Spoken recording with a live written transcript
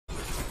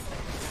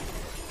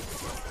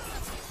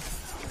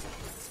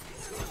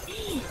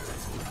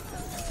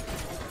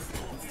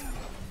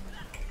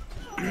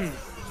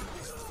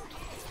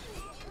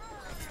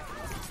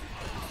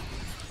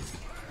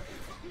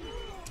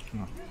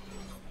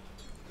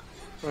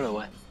Run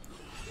away.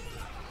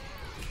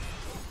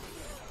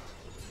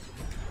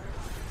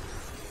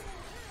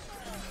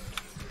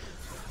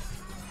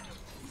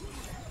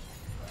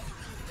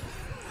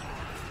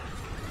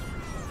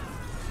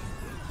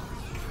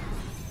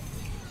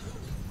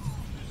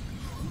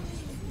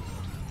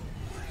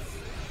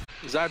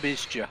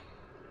 Zabijcie.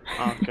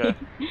 Okay.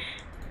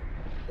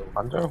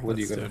 Hunter, what are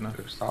you Let's gonna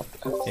do stop?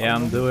 Yeah,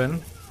 I'm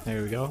doing.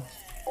 Here we go.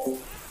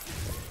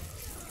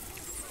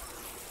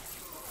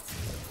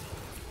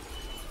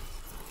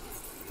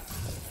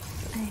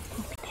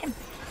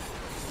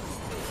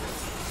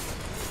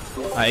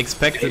 I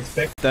expected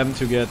them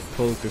to get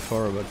pulled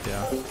before, but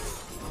yeah.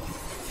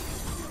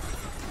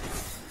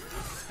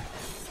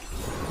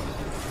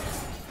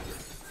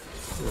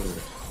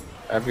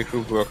 Every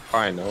group worked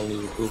fine, only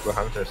the group of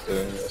hunters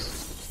doing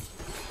this.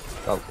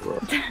 Doesn't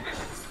work.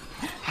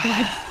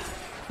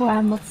 Well,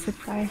 I'm not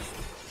surprised.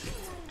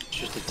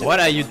 What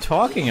are you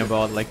talking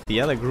about? Like the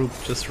other group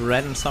just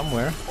ran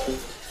somewhere.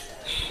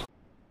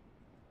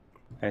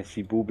 I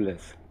see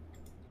boobless.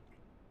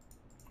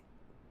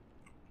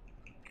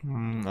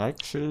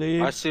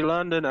 Actually, I see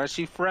London, I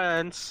see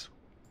France.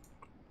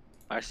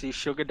 I see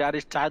Sugar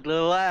Daddy's tight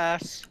little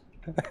ass.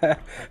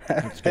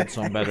 let's get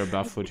some better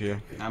buff foot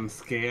here. I'm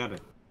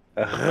scared.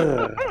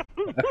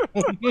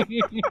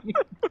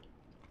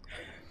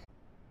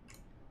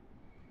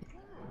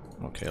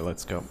 Okay,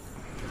 let's go.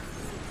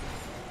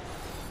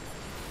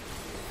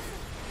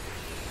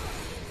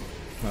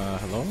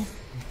 Hello?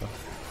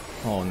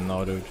 Oh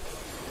no, dude.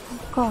 Oh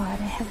god,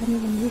 I haven't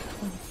even used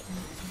one.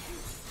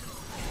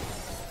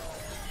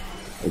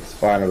 It's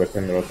fine, we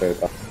can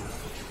rotate up.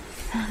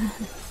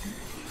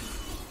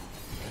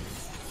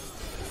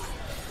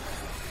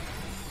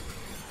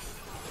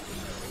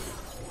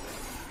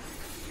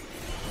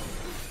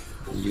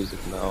 Use it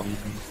now.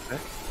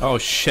 Oh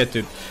shit,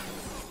 dude.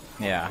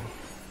 Yeah,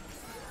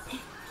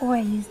 Oh, I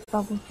used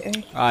bubble to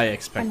earth. I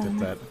expected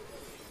that.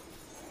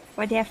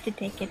 Why do you have to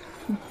take it?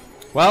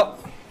 Well,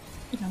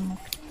 No,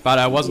 but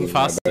I wasn't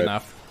fast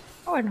enough.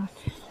 or not.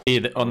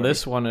 On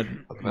this one, it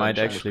might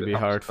actually be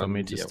hard for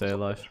me to stay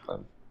alive.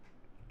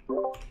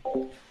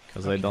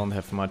 Because I don't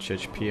have much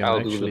HP. I'll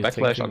I'm do the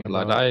actually backlash thinking until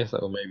I about... die,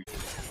 so maybe.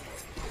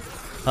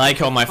 I like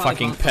how my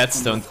fucking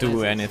pets don't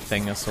do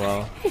anything as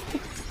well.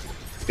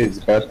 It's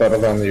better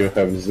than you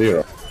have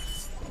 0.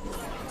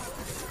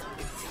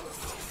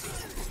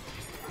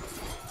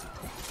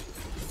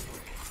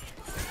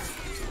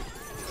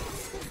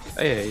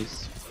 Hey,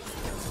 Ace.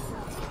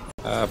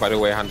 By the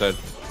way, Hunter,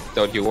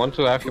 don't you want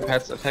to have your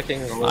pets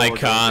attacking? Or I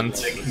can't.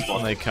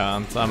 I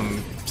can't. I'm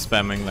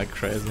spamming like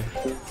crazy.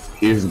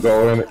 He's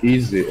going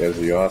easy as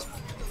you asked.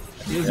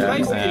 Use Yeah,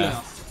 life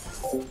yeah.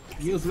 stealers.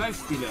 Use life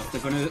stealers.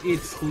 They're gonna eat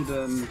through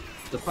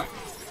the pack.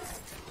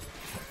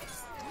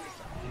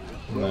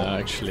 No,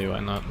 actually, why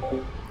not?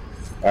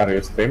 Are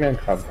you streaming,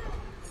 Hunter?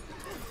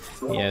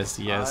 Yes,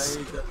 yes.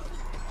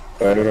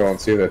 So everyone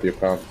see that you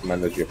can't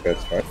manage your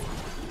pets, right?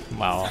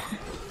 Wow.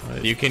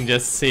 You can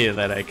just see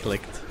that I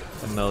clicked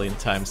a million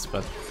times,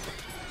 but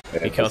Yeah,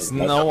 because doesn't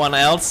no matter. one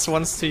else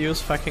wants to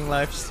use fucking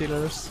life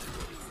stealers.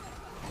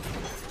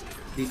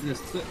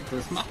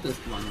 The smartest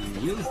one and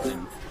use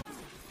them.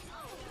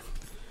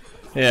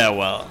 Yeah,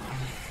 well.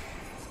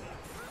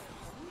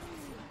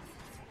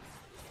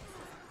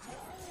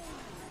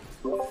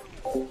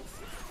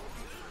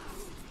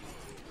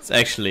 It's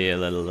actually a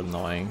little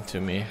annoying to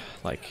me,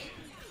 like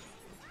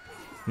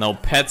no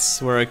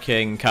pets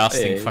working,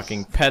 casting Yes.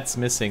 fucking pets,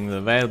 missing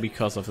the veil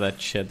because of that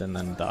shit and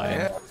then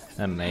dying.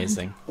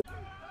 Amazing.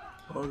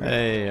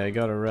 Hey, I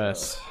got a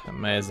rest.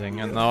 Amazing.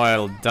 And now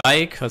I'll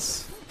die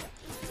cause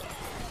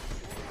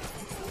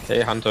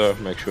Hey, Hunter,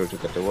 make sure to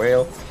get the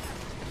whale.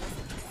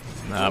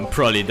 I'm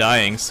probably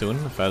dying soon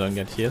if I don't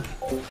get healed.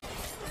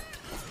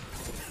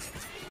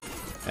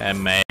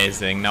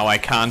 Amazing. Now I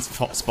can't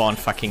spawn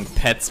fucking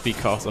pets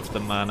because of the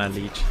mana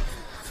leech.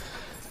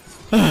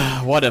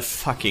 What a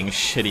fucking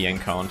shitty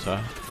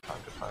encounter.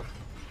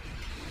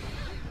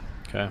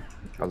 Okay.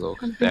 Also,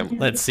 damn.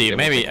 Let's see,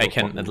 maybe I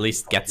can at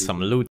least get some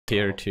loot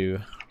here to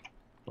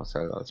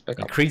Marcel als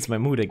Backup. increase my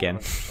mood again.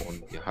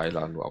 Und die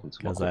Heiler nur ab und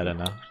zu mal Because I don't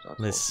know.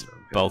 gucken. This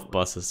both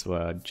bosses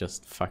were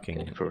just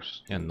fucking Okay,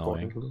 first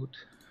annoying. important loot.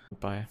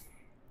 Bye.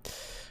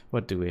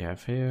 What do we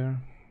have here?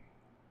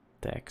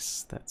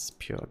 Dex, that's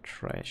pure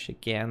trash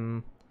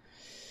again.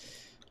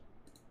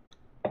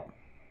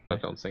 I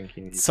don't think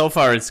he needs So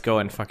far it's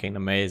going fucking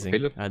amazing.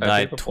 Philip, I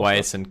died Philip,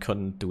 twice and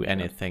couldn't do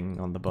anything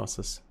on the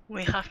bosses.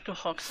 We have to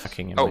hog.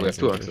 Fucking Oh, we have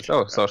amazing. 2 dude.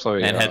 answers. Oh,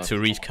 sorry. And had to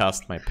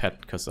recast my pet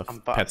because of I'm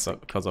back. pets,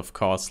 because of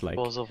course, like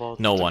Was about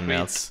no to one quit.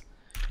 else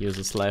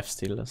uses life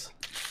stealers.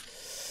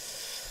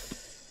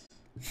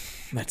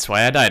 That's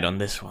why I died on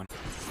this one.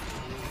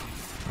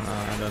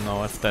 I don't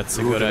know if that's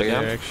a Root good it idea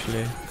again?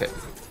 actually. Okay.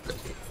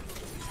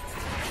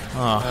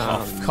 Oh,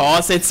 of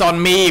course it's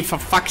on me, for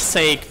fuck's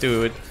sake,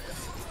 dude.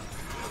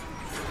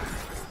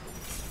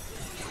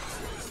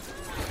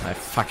 I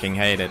fucking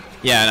hate it.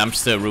 Yeah, and I'm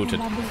still rooted.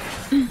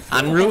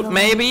 Unroot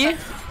maybe?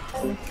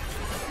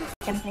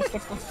 Can take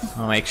it.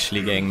 I'm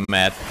actually getting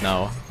mad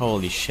now.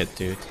 Holy shit,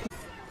 dude.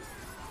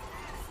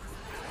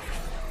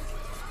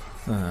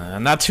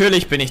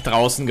 Natürlich bin ich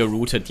draußen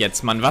geroutet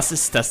jetzt, Mann. Was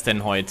ist das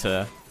denn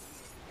heute?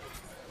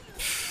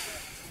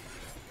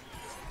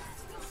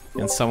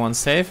 Can someone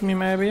save me,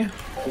 maybe?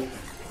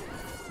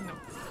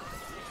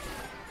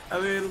 I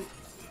will.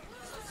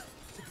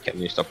 Can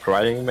you stop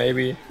crying,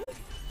 maybe?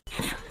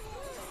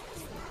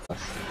 I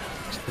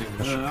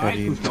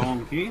push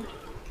down, okay?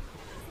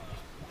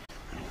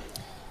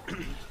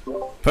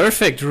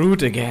 Perfect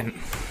route again.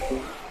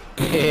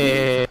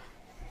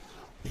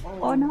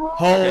 Oh no.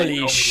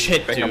 Holy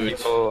shit, Backup dude.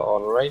 people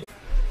alright.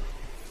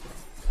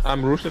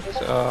 I'm rooted.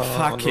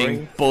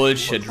 Fucking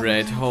bullshit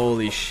raid.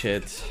 Holy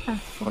shit.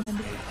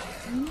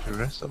 The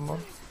rest of them?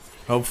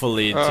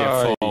 Hopefully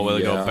tier 4 will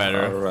go yeah,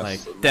 better. rest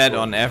Like, of dead the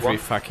on every one.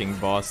 fucking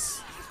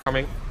boss.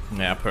 Coming.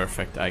 Yeah,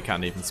 perfect. I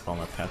can't even spawn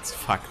my pets.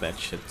 Fuck that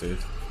shit, dude.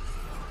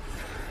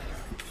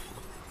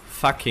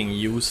 Fucking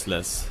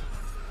useless.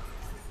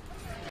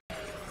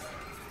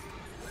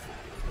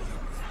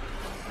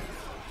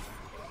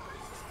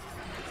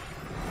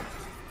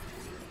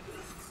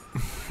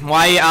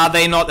 Why are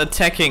they not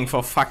attacking?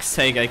 For fuck's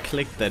sake, I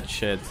clicked that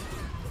shit.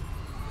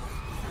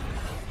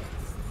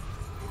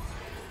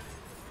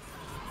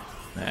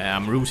 Yeah,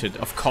 I'm rooted.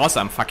 Of course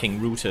I'm fucking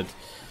rooted.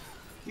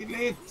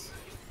 Delete.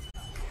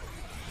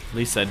 At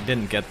least I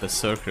didn't get the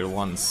circle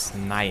once.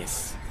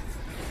 Nice.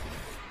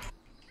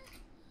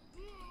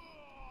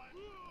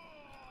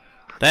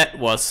 That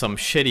was some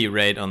shitty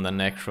raid on the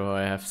Necro,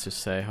 I have to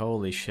say.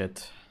 Holy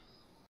shit.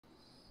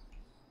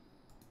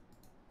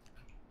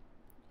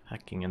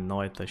 Fucking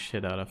annoyed the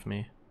shit out of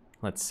me.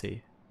 Let's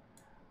see.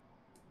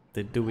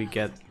 Do we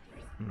get...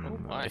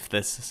 if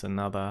this is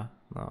another...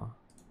 No.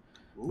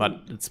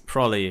 But it's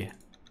probably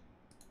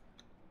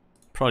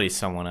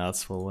someone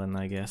else will win,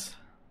 I guess.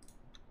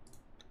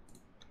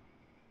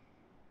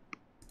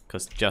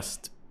 Cause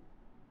just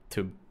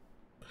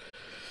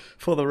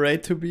for the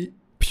raid to be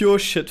pure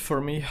shit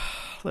for me.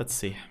 Let's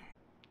see.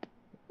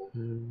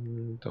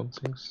 Don't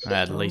think so.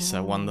 At least I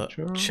won the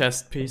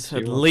chest piece.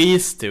 At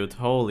least, dude.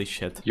 Holy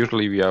shit.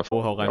 Usually we have.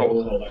 Oh, rein.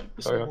 Oh,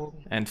 yeah.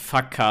 And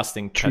fuck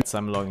casting pets.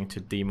 I'm logging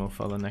to demo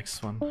for the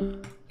next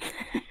one.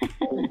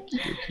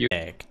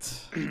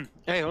 Act.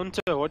 Hey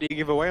Hunter, what do you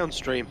give away on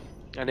stream?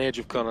 An Age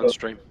of Conan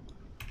stream.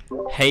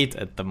 Hate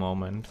at the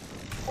moment.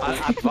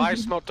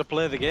 Advice not to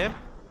play the game.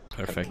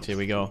 Perfect, here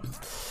we go.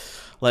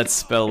 Let's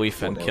spell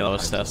weave and kill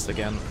ourselves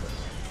again.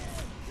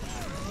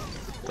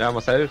 Ja,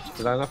 Marcel,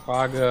 zu deiner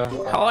Frage.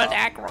 Cold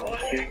aggro.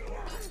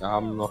 Wir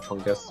haben noch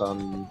von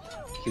gestern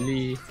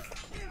Killy.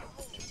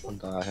 Von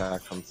daher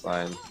kann es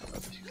sein,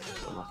 dass ich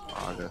so eine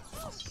Frage,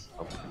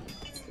 ob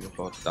die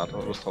Leute da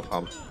Lust drauf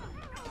haben.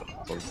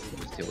 Sonst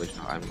würde ich theoretisch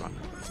nach einem ran.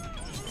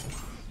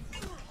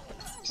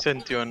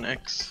 Send you an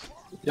X.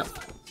 Ja.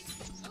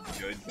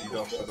 Die ID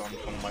darfst du dann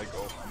von Mike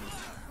aufnehmen.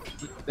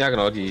 Ja,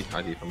 genau, die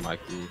ID von Mike,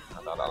 die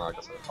hat er dann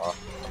gestern gefragt.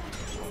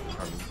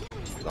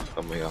 Dann sagt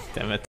er mir ja.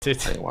 Damn it, dude.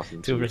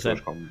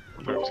 2%. Kommen.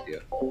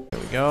 Here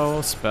we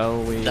go,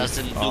 spell weave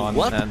on,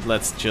 and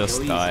let's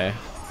just die.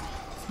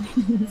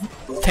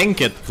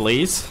 Tank it,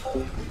 please.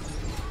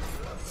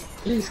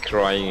 He's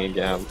crying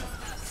again.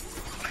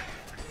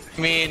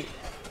 I mean,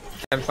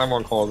 can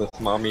someone call this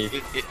mommy?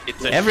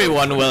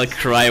 Everyone will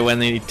cry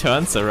when he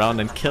turns around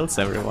and kills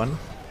everyone.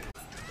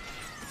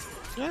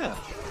 Yeah.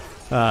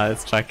 Ah,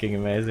 it's fucking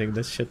amazing,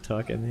 this shit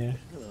talk in here.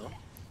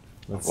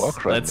 Let's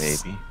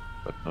maybe,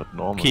 but not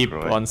normal. Keep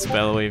cry. on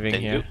spell weaving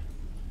here.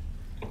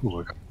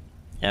 Ooh,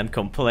 And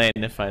complain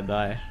if I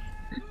die.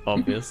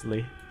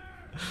 Obviously.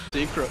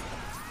 Secret.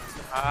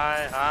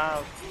 I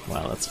have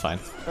Well, that's fine.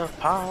 the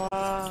power.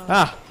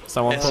 Ah!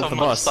 Someone And pulled the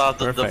someone boss.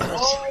 started the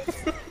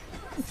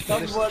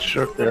Perfect. boss.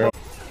 Sugar.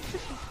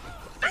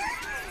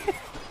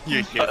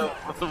 You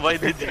why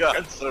did you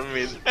answer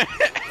me?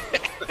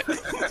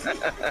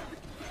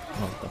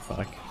 What the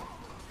fuck?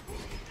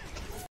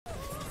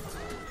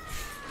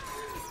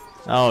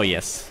 Oh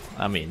yes,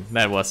 I mean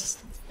that was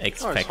Oh,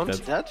 is Hunter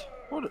expected. dead?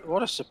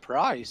 What a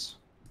surprise.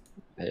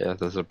 Yeah,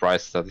 the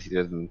surprise that he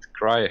didn't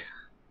cry.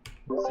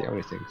 That's the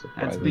only thing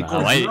surprising. because-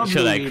 Nah, why you're not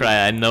should I doing it.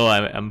 cry? I know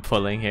I'm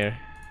pulling here.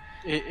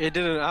 He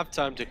didn't have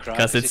time to cry.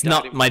 Because it's he died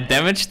not in- my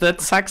damage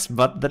that sucks,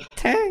 but the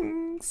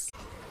tanks.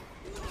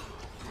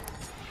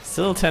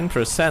 Still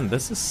 10%.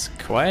 This is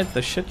quite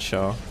the shit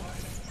show.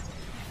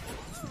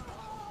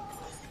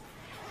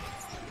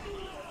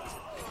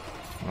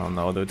 Oh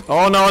no, dude.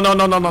 Oh no, no,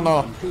 no, no, no,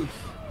 no.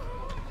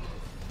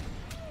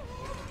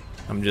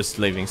 I'm just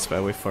leaving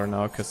Spellwave for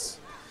now,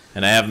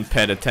 and I haven't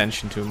paid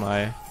attention to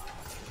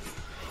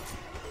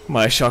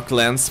my shock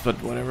lens,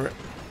 but whatever.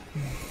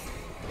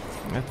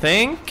 I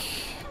think,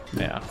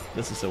 yeah,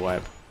 this is a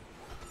wipe.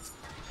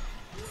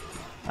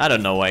 I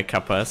don't know why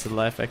Kappa is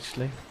alive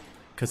actually,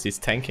 because he's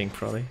tanking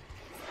probably.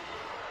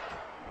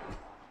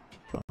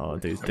 Oh,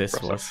 dude,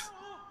 that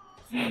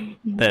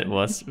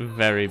was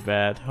very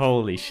bad.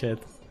 Holy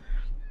shit.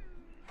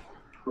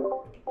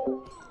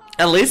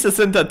 At least it's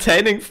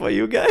entertaining for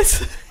you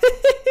guys.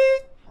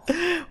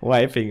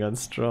 Wiping on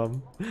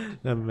Strom.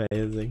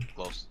 Amazing.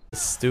 Close.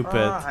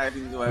 Stupid.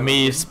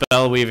 Me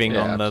spell weaving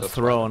Yeah, on the that's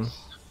throne.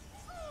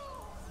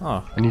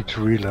 Oh, I need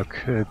to relock,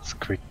 it's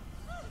quick.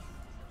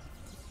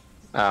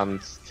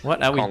 And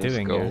What are we Kongs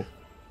doing go here?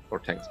 for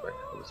tanks back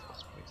for this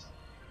boss, please.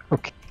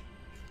 Okay.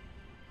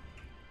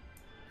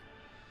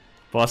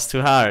 Boss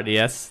too hard,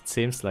 yes, it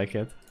seems like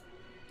it.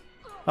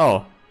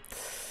 Oh.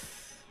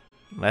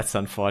 That's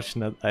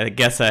unfortunate. I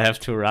guess I have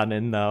to run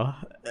in now.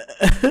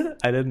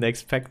 I didn't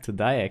expect to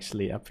die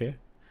actually up here.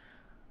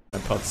 My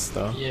pots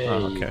though. Yay,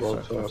 Oh, okay,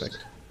 world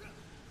perfect.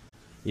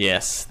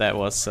 Yes, that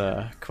was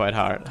quite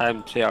hard.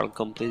 Time trial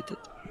completed.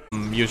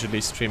 I'm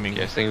usually streaming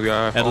Guessing we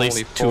are at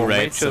least 2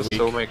 raids a week.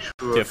 so make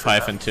sure Tier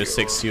 5 and Tier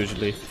 6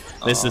 usually.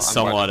 This is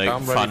somewhat a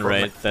fun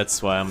raid,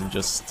 that's why I'm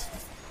just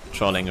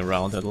trolling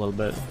around it a little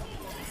bit.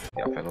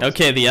 Yeah,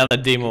 okay, the other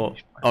demo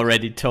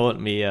already told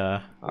me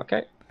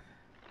okay.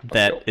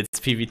 that it's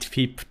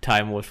PvP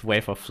time with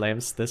Wave of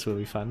Flames. This will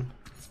be fun.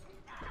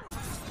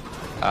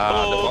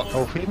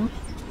 Aufheben?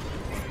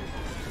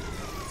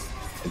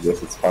 I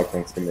guess it's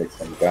fighting to make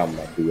some damage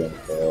at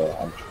the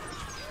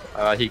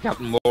end. He got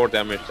more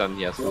damage than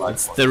he has.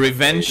 It's the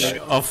revenge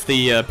of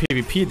the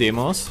PvP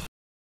demos.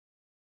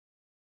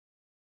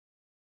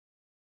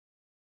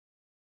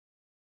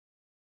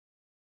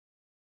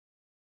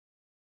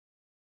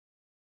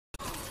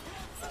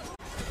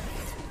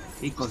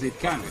 Because it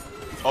can.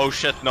 Oh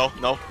shit, no,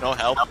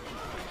 help.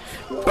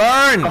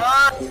 Burn!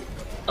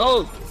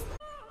 Oh!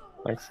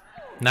 Thanks.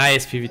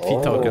 Nice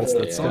PvP tokens,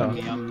 let's yeah.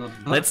 go.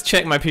 Let's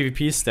check my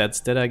PvP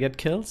stats. Did I get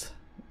killed?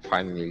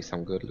 Finally,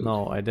 some good loot.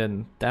 No, I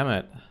didn't. Damn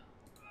it.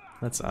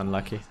 That's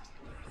unlucky.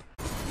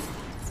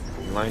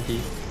 90.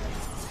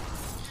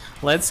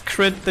 Let's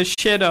crit the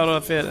shit out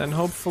of it and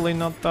hopefully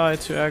not die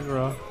to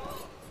aggro.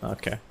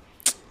 Okay.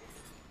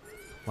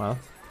 Well.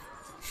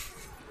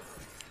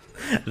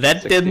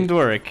 That 60. didn't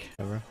work.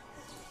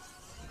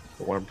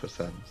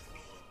 1%.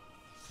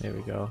 Here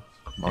we go.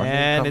 Are you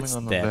And coming it's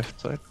on the dead.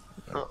 left side?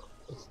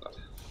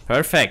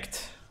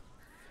 Perfect.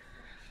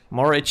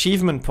 More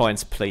achievement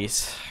points,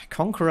 please.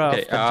 Conqueror of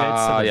the Jade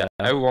Citadel. yeah,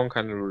 everyone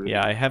can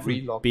Yeah, I haven't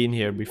relock been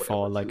here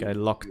before, whatever like I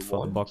you locked for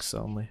the want. box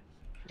only.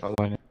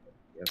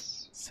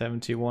 Yes.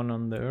 71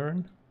 on the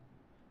urn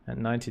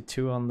and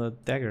 92 on the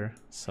dagger.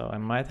 So I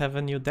might have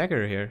a new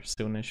dagger here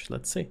soonish.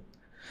 Let's see.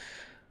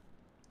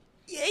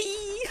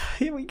 Yay!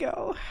 Here we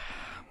go.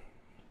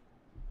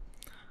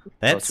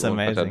 That's You want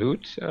better amazing.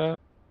 loot,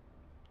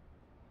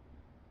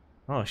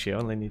 Oh, she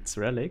only needs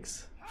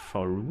relics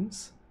for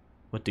runes?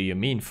 What do you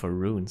mean for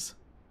runes?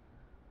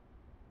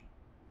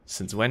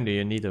 Since when do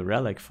you need a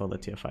relic for the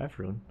tier 5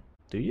 rune?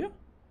 Do you?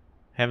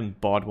 Haven't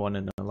bought one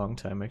in a long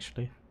time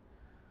actually.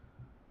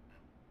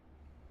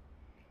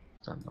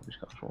 Dann hab ich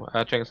gerade schon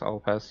mal. James, I'll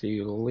pass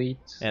you the lead.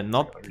 And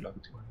not...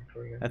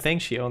 I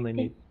think she only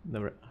need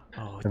the...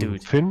 Oh,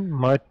 dude. Finn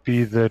might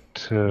be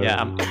that.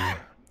 Yeah,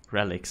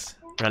 relics.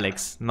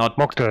 Relics, not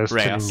Mokta is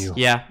rares. killing you.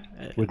 Yeah,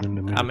 within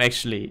a minute. I'm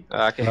actually...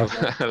 Okay,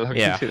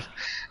 Yeah.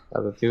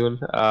 Also tun.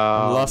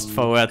 Lost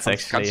for words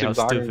actually, kannst du how ihm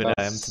sagen, stupid I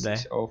am dass today.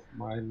 ich auf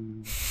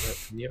meinen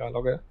Turnierer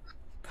logge?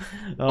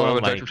 Oh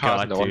Oder my mit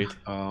Schaden god,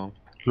 dude.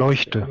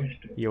 Leuchte.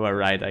 You are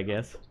right, I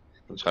guess.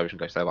 Dann schreibe ich ihn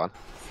gleich selber an.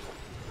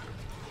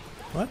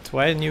 What?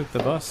 Why nuke the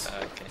boss?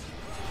 Okay.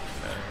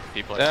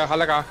 People.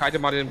 Halaga, halte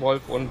mal den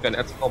Wolf und wenn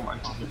Ads kommen,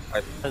 einfach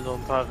mithalten. Also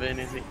ein paar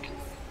wenig.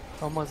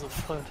 War mal so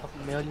voll, hab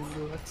einen Merlin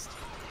gesetzt.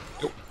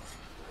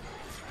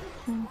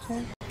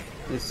 Okay.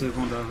 The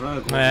second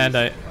of And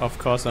I, of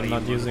course, I'm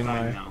not using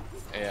my...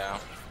 Yeah.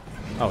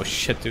 Oh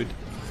shit, dude.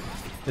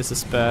 This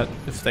is bad.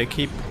 If they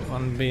keep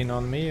on being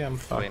on me, I'm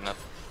Probably fucked. not.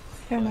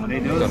 Fair enough. They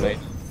do. Donate.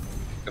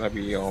 Gonna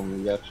be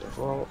on the edge as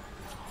well.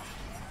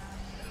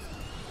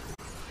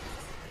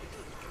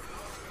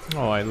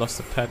 Oh, I lost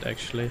a pet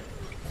actually.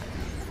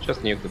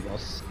 Just nuke the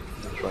boss.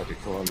 Try to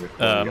kill him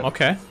before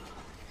Okay.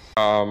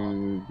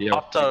 yeah.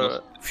 After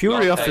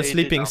Fury of the after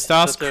Sleeping it,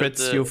 Stars after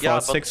crits you for yeah,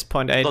 but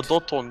 6.8. the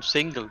dot on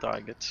single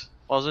target,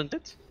 wasn't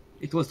it?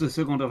 It was the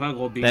second of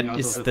aggro being That out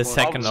is of the force.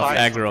 second of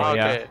Outside, aggro,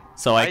 yeah. okay.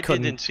 So I didn't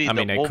couldn't. see I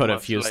mean, the I could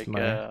have bombers, used like,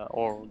 my.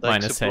 or the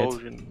minus 8.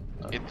 explosion.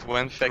 It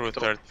went through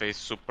Spectral. third phase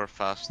super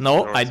fast. No,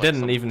 There was, I like, didn't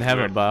some even have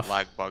a weird buff.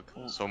 Lag bug,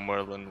 so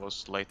Merlin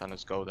was late on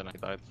his go, then I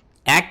died.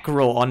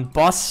 Aggro on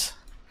boss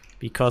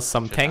because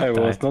some tank I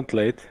was died. not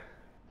late.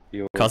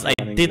 You Because I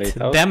running did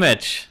late out.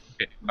 damage.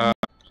 Okay,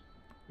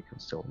 we can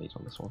still meet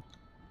on this one.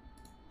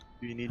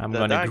 You need I'm the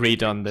gonna dagger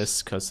greed on things.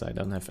 this because I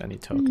don't have any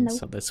tokens, Nope.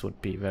 so this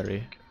would be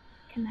very,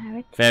 Can I have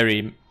it?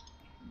 very,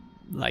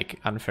 like,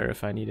 unfair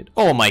if I needed.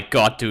 Oh my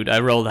god, dude! I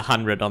rolled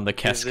 100 on the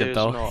casket There's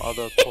though. no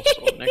other toss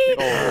or neck.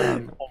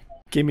 Oh,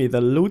 Give me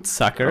the loot, Oh,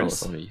 suckers.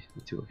 it's only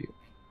the two of you.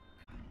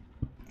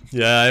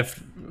 Yeah,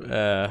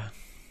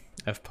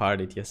 I've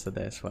partied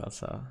yesterday as well,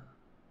 so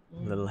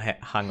a little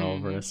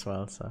hungover as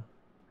well, so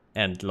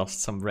and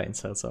lost some brain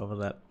cells over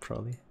that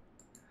probably.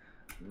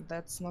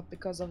 That's not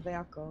because of the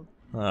alcohol.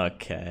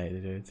 Okay,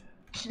 dude.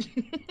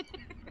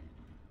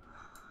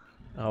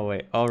 Oh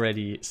wait,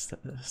 already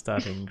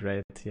starting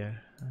great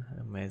here.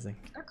 Amazing.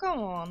 Oh, come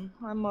on,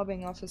 I'm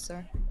mobbing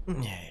officer.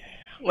 Yeah.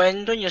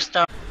 When do you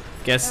start?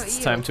 Guess Oh, it's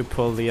you. time to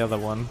pull the other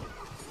one.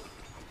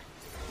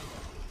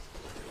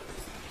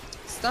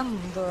 Stun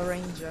the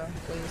ranger,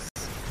 please.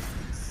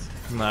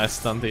 No, I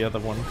stunned the other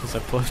one because I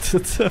pulled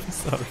it. I'm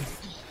sorry.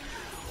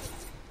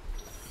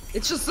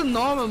 It's just a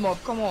normal mob,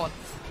 come on.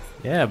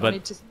 Yeah, but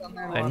need to stun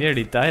I everyone.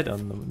 nearly died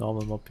on the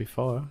normal mob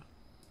before.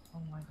 Oh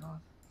my god.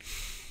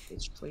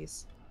 Bitch,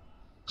 please.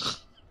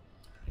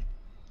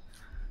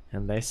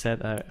 And they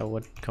said I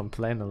would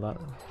complain a lot.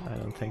 I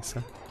don't think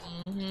so.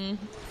 Mm-hmm.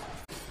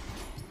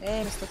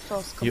 Hey, Mr.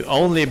 Frost, come You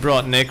on. only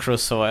brought Necro,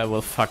 so I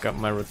will fuck up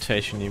my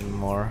rotation even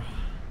more.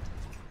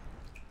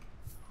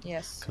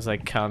 Yes. Because I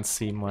can't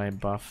see my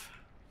buff.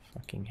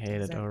 Fucking hate it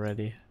Exactly.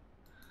 already.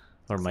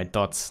 Or my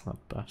dots, not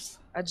buffs.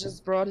 I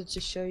just brought it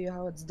to show you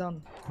how it's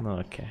done. No,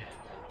 okay.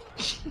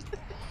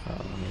 I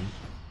mean,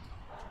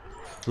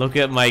 look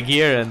at my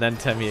gear and then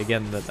tell me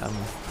again that I'm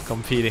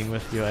competing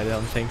with you. I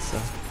don't think so.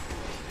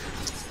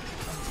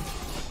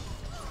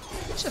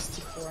 Just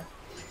T4.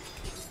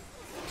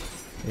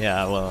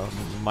 Yeah, well,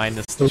 mine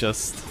is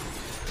just,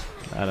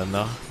 I don't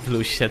know,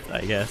 blue shit,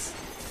 I guess.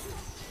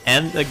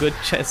 And a good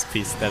chess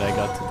piece that I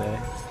got today.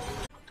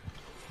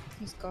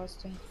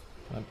 Disgusting.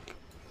 Fuck.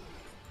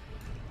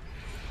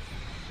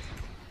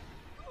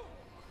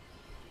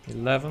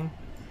 11.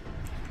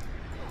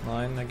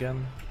 9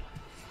 again.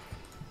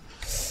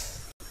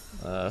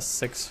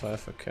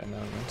 6-5, okay,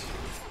 never mind.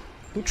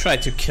 Who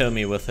tried to kill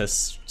me with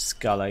his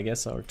skull, I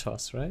guess, or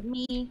toss, right?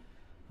 Me.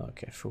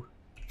 Okay, phew.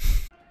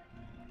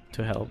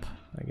 To help,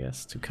 I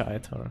guess, to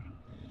kite, or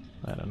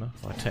I don't know,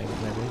 or tank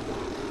maybe.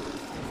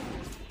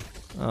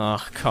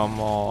 Oh, come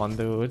on,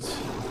 dude.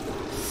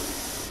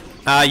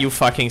 Are you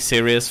fucking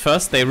serious?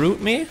 First they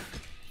root me,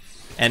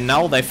 and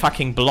now they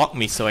fucking block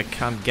me so I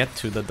can't get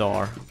to the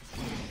door.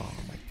 Oh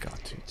my god,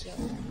 dude.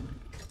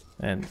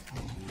 And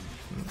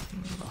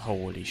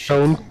holy shit.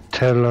 Don't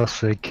tell us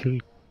they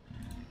killed.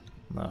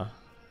 Nah.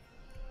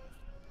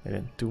 They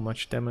didn't do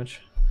much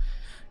damage.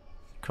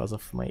 Because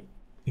of my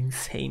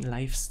insane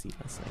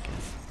lifestealers, I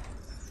guess.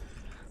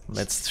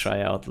 Let's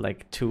try out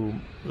like 2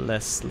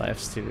 less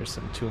lifestealers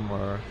and 2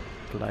 more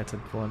blighted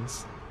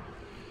ones.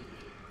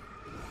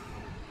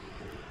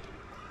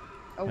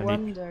 I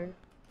wonder.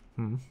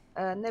 Hmm?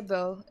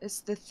 Nibble,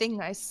 is the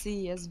thing I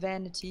see as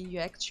vanity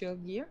your actual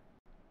gear?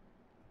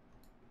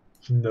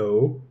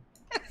 No.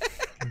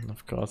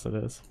 Of course it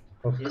is.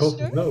 Of You course,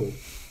 sure? no.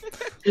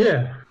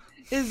 Yeah.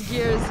 His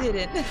gear is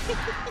hidden.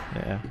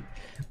 Yeah.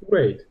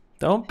 Wait.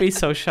 Don't be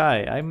so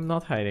shy. I'm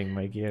not hiding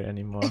my gear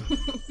anymore.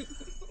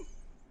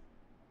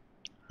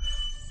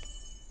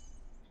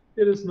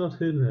 It is not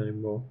hidden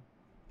anymore.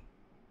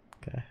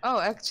 Okay. Oh,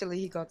 actually,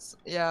 he got.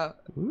 Yeah.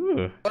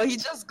 Ooh. Well, he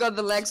just got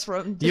the legs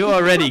from. You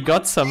already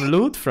got some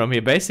loot from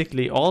here,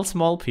 basically all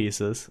small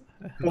pieces.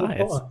 4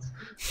 Nice. parts.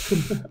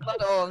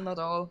 Not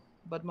all,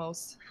 but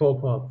most. 4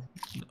 parts.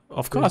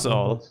 Of course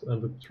all.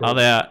 And the Are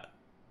there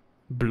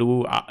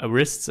blue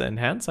wrists and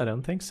hands? I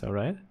don't think so,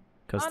 right?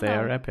 Because they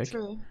are epic.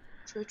 True.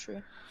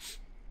 True.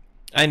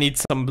 I need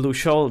some blue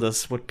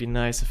shoulders. Would be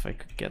nice if I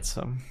could get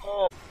some.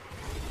 Oh.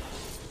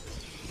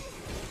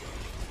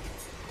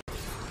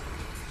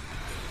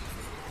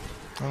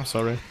 I'm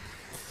sorry.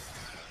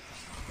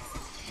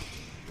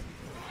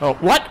 Oh,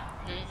 what?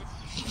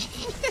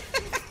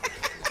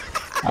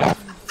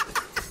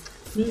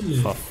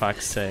 For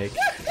fuck's sake.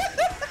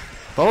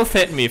 Both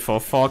hit me for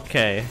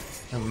 4k.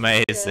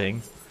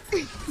 Amazing.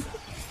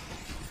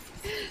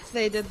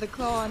 They did the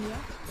claw on you.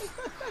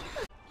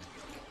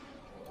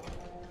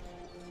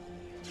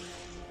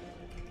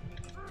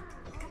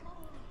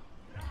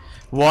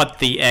 What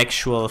the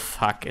actual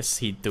fuck is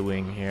he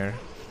doing here?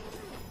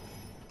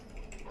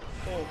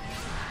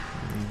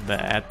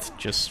 That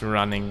just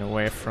running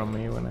away from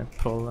me when I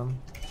pull them.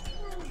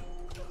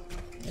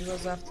 It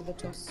was after the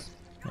toss.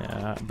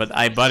 Yeah, but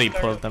I body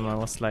pulled them. I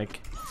was like,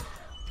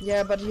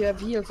 Yeah, but you have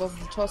heals of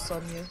the toss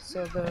on you,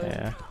 so the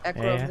Yeah.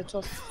 aggro Yeah. of the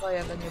toss is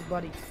higher than your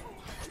body.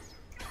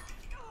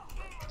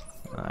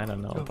 I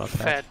don't know Your about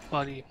fat that.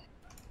 body.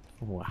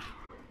 Wow.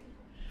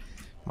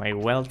 My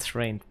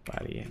well-trained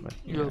body. But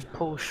Your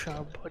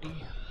Posha body.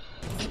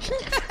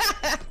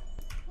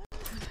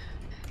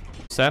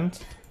 Send.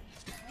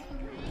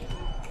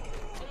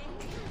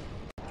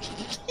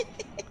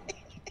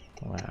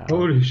 Wow.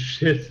 Holy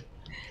shit.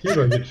 You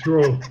are the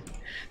troll.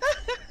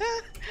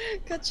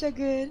 Gotcha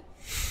good.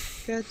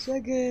 Gotcha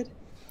good.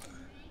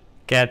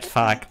 Get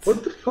fucked.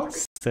 What the fuck?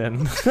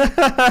 Sin.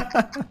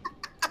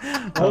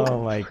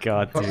 Oh my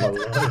god, dude.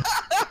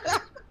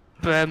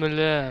 Bam.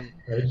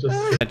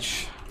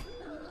 Match.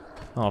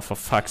 Oh, for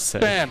fuck's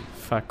sake. Bam.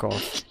 Fuck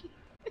off.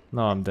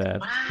 No, I'm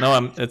dead.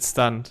 No, it's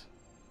stunned.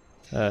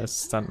 It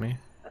stunned me.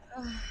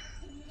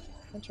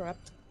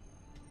 Interrupt.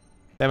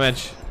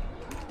 Damage.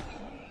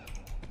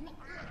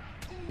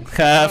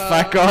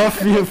 Fuck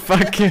off, you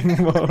fucking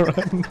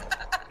moron.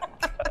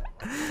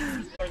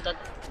 For that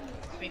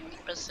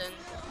 50%.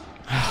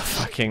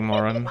 Fucking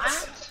moron.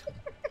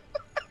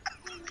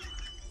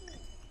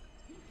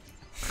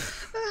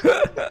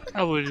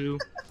 How will you?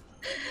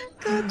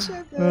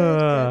 Gotcha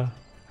good.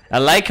 I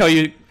like how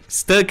you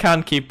still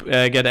can't keep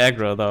get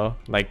aggro though.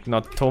 Like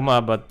not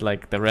Toma, but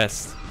like the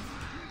rest.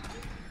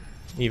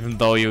 Even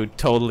though you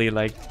totally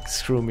like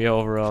screw me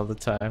over all the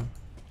time.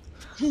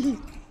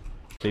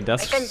 actually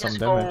does I can some just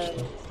damage.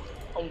 go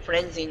on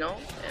frenzy, no?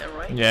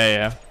 Right?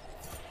 Yeah.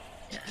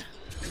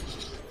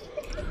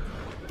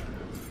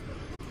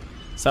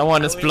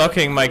 Someone is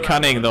blocking my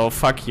cunning though,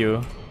 fuck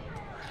you.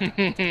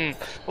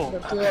 Oh.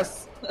 That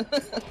was.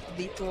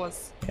 It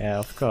was. Yeah,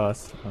 of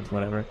course. But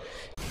whatever.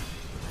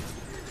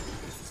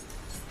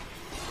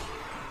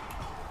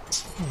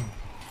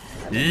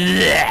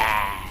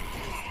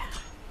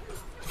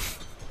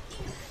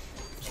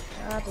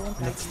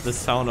 That's the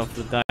sound of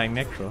the dying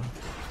necro.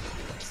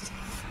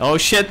 Oh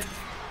shit!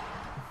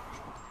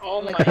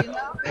 Oh my god.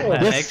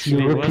 That Yes,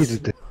 actually you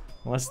repeated it.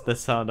 was the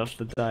sound of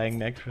the dying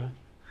necro.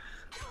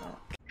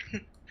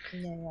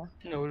 Yeah.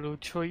 No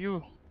loot for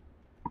you.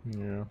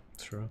 Yeah,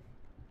 true.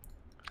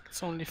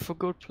 It's only for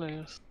good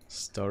players.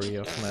 Story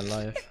of my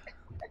life.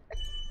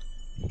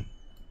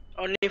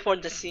 Only for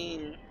the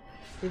scene.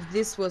 If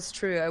this was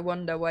true, I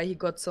wonder why he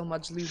got so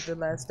much loot the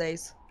last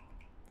days.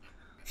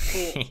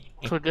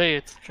 Today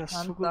it's just for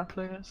Hunter. good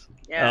players.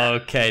 Yeah.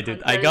 Okay,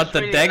 dude. I Hunter got is the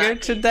really dagger lucky.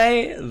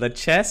 today, the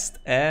chest,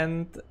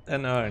 and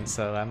an urn.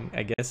 So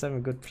I guess I'm a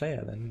good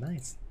player then.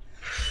 Nice.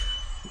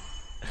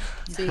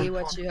 See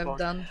what you have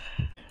done.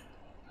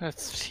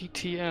 That's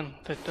TTN.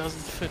 That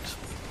doesn't fit.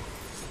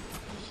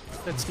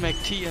 Let's make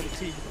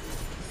TNT.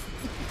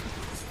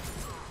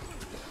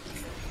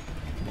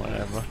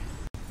 Whatever.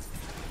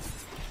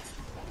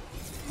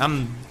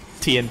 I'm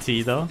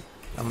TNT though.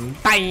 I'm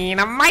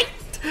dynamite.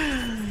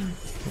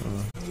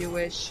 You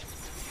wish.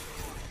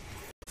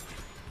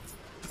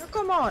 Oh,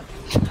 come on!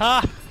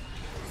 Ha!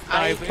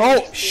 Die, bitch.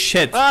 Oh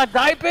shit! Ah,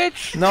 die,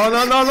 bitch! No!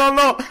 No! No! No!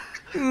 No!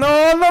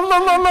 No! No! No!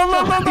 No!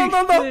 No! No! No!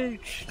 No! No!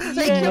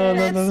 Take your No, no,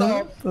 pets no, no.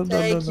 off! No, no,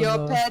 Take no, your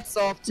no. pets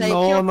off! Take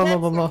No! your No!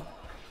 pets No! No! off!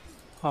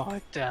 No!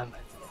 Oh, damn it.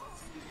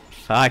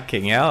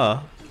 Fucking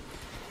hell!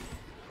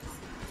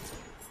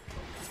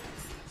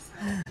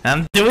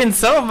 I'm doing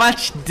so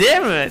much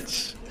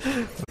damage.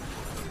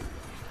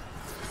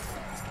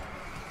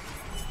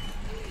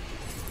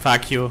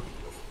 Fuck you,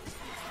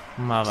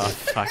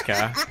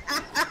 motherfucker.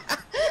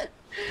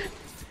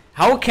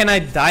 How can I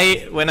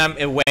die when I'm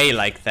away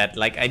like that?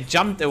 Like, I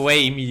jumped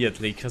away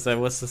immediately because I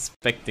was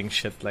suspecting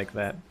shit like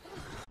that.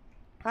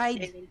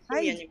 Hide!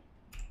 Hide!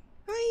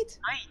 Hide!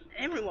 Hide!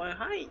 Everyone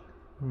hide!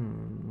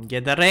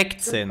 Get direct,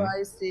 Sin.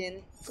 Goodbye,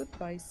 Sin.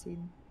 Goodbye,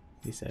 Sin.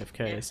 He's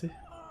AFK, is he?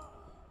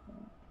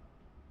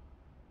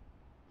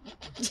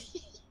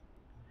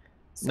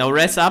 Now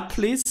res up,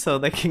 please, so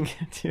they can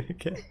get you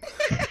again.